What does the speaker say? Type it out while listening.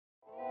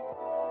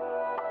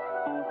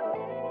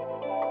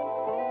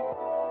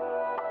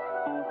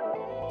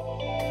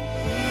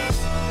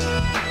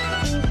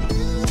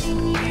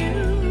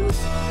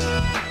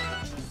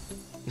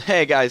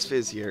Hey guys,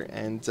 Fizz here,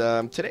 and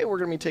today we're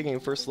going to be taking a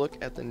first look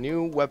at the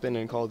new weapon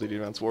in Call of Duty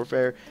Advanced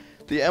Warfare,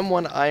 the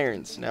M1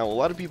 Irons. Now, a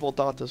lot of people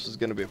thought this was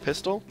going to be a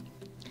pistol.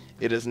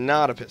 It is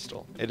not a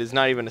pistol. It is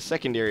not even a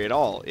secondary at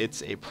all.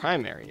 It's a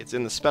primary. It's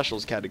in the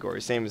specials category,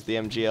 same as the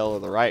MGL or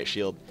the Riot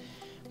Shield.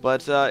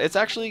 But it's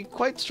actually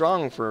quite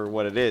strong for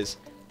what it is.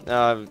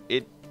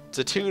 It's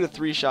a 2 to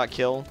 3 shot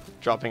kill,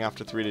 dropping off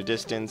to 3 to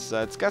distance.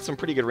 It's got some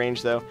pretty good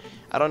range though.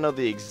 I don't know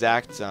the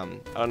exact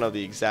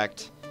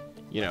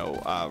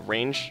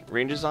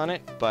ranges on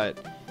it, but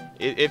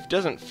it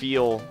doesn't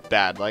feel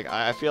bad. Like,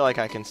 I feel like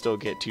I can still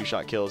get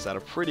 2-shot kills at a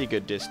pretty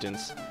good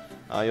distance.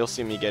 You'll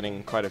see me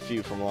getting quite a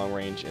few from long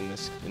range in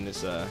this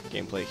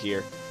gameplay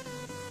here.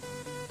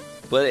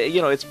 But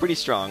it's pretty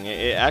strong.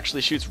 It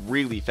actually shoots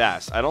really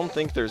fast. I don't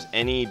think there's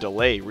any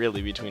delay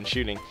really between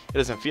shooting. It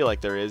doesn't feel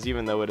like there is,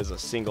 even though it is a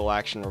single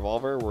action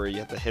revolver where you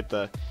have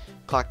to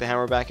clock the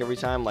hammer back every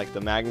time, like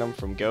the Magnum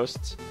from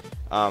Ghosts.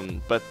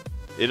 But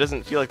it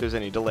doesn't feel like there's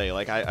any delay.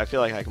 Like, I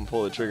feel like I can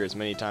pull the trigger as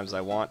many times as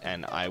I want,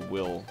 and I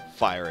will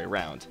fire a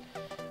round.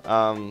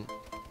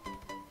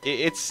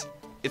 It's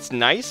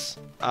nice.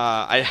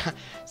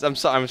 I'm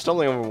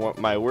stumbling over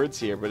my words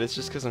here, but it's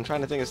just because I'm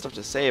trying to think of stuff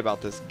to say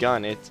about this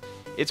gun.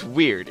 It's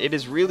weird. It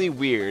is really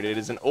weird. It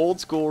is an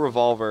old school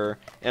revolver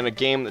in a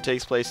game that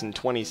takes place in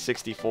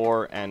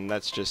 2064, and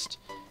it's just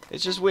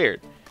weird.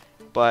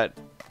 But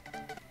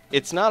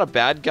it's not a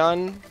bad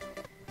gun.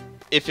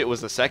 If it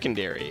was a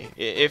secondary.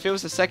 If it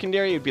was a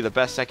secondary, it would be the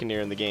best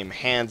secondary in the game,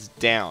 hands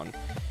down.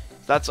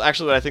 That's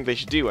actually what I think they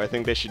should do. I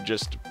think they should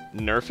just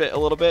nerf it a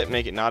little bit,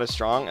 make it not as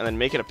strong, and then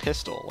make it a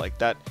pistol. Like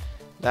that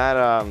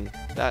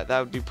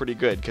would be pretty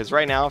good. Because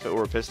right now, if it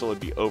were a pistol, it would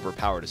be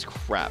overpowered as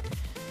crap.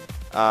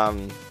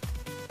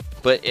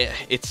 But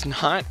it's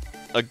not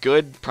a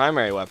good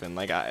primary weapon.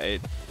 Like,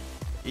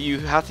 you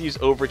have to use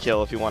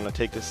overkill if you want to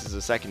take this as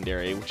a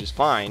secondary, which is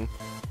fine.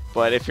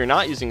 But if you're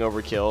not using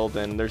overkill,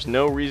 then there's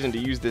no reason to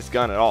use this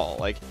gun at all.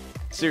 Like,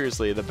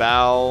 seriously, the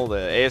BAL, the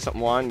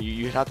AS-1,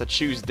 you'd have to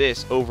choose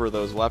this over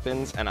those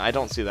weapons, and I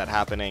don't see that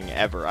happening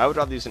ever. I would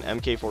rather use an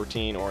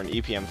MK14 or an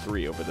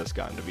EPM3 over this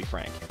gun, to be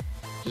frank.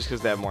 Just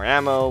because they have more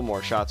ammo,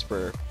 more shots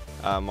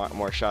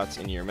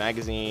in your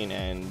magazine,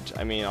 and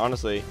I mean,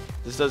 honestly,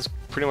 this does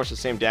pretty much the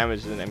same damage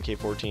as an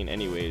MK14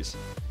 anyways.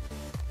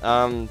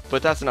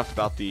 But that's enough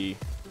about the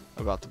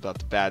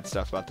bad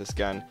stuff about this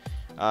gun.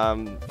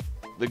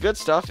 The good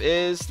stuff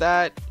is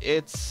that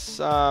it's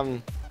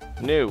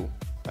new.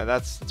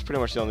 That's pretty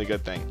much the only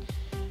good thing.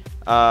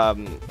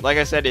 Like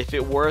I said, if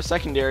it were a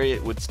secondary,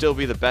 it would still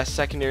be the best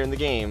secondary in the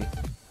game.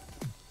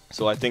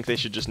 So I think they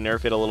should just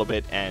nerf it a little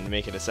bit and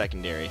make it a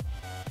secondary.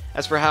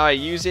 As for how I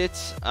use it,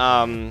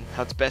 how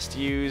it's best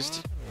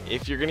used,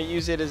 if you're going to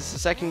use it as a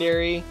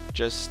secondary,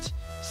 just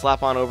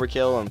slap on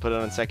overkill and put it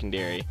on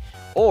secondary.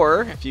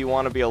 Or, if you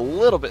want to be a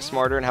little bit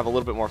smarter and have a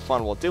little bit more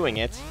fun while doing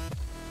it,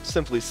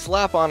 simply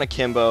slap on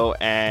akimbo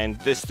and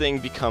this thing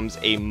becomes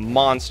a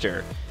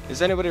monster.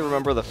 Does anybody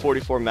remember the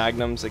 44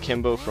 Magnums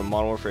akimbo from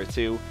Modern Warfare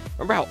 2?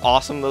 Remember how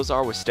awesome those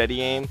are with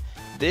steady aim?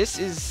 This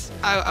is,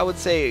 I would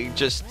say,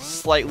 just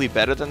slightly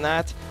better than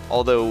that,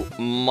 although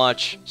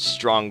much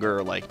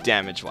stronger, like,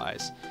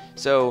 damage-wise.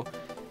 So,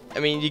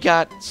 I mean, you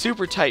got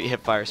super tight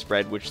hipfire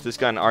spread, which this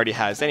gun already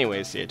has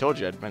anyways. See, I told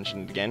you I'd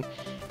mention it again.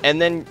 And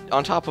then,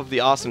 on top of the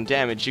awesome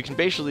damage, you can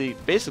basically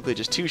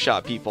just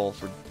 2-shot people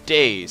for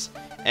days.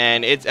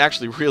 And it's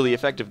actually really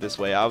effective this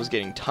way. I was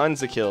getting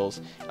tons of kills,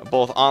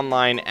 both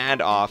online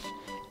and off,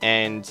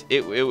 and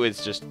it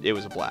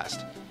was a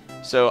blast.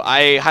 So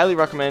I highly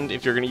recommend,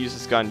 if you're going to use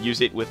this gun,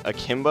 use it with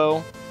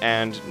akimbo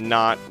and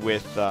not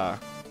with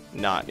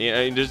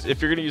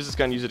if you're going to use this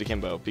gun, use it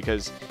akimbo,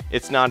 because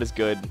it's not as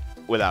good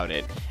without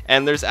it.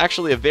 And there's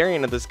actually a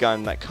variant of this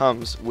gun that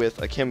comes with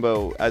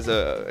akimbo as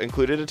a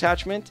included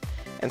attachment.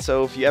 And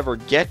so if you ever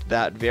get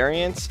that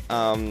variant,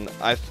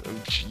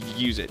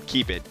 use it,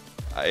 keep it.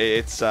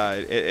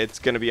 It's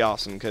gonna be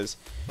awesome, because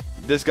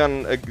this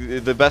gun,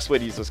 the best way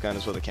to use this gun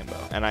is with akimbo,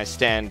 and I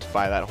stand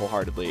by that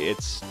wholeheartedly.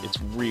 It's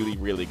really,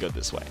 really good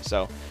this way.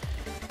 So,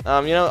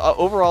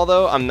 overall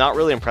though, I'm not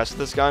really impressed with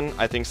this gun.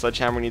 I think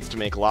Sledgehammer needs to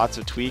make lots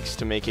of tweaks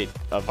to make it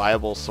a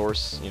viable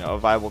source, a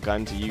viable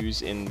gun to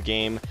use in the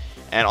game.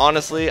 And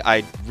honestly,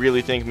 I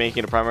really think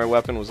making it a primary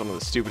weapon was one of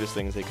the stupidest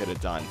things they could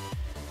have done.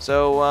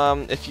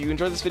 So, if you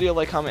enjoyed this video,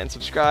 like, comment, and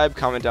subscribe.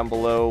 Comment down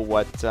below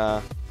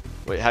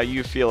how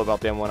you feel about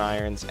the M1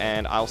 Irons,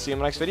 and I'll see you in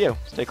the next video.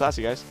 Stay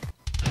classy, guys.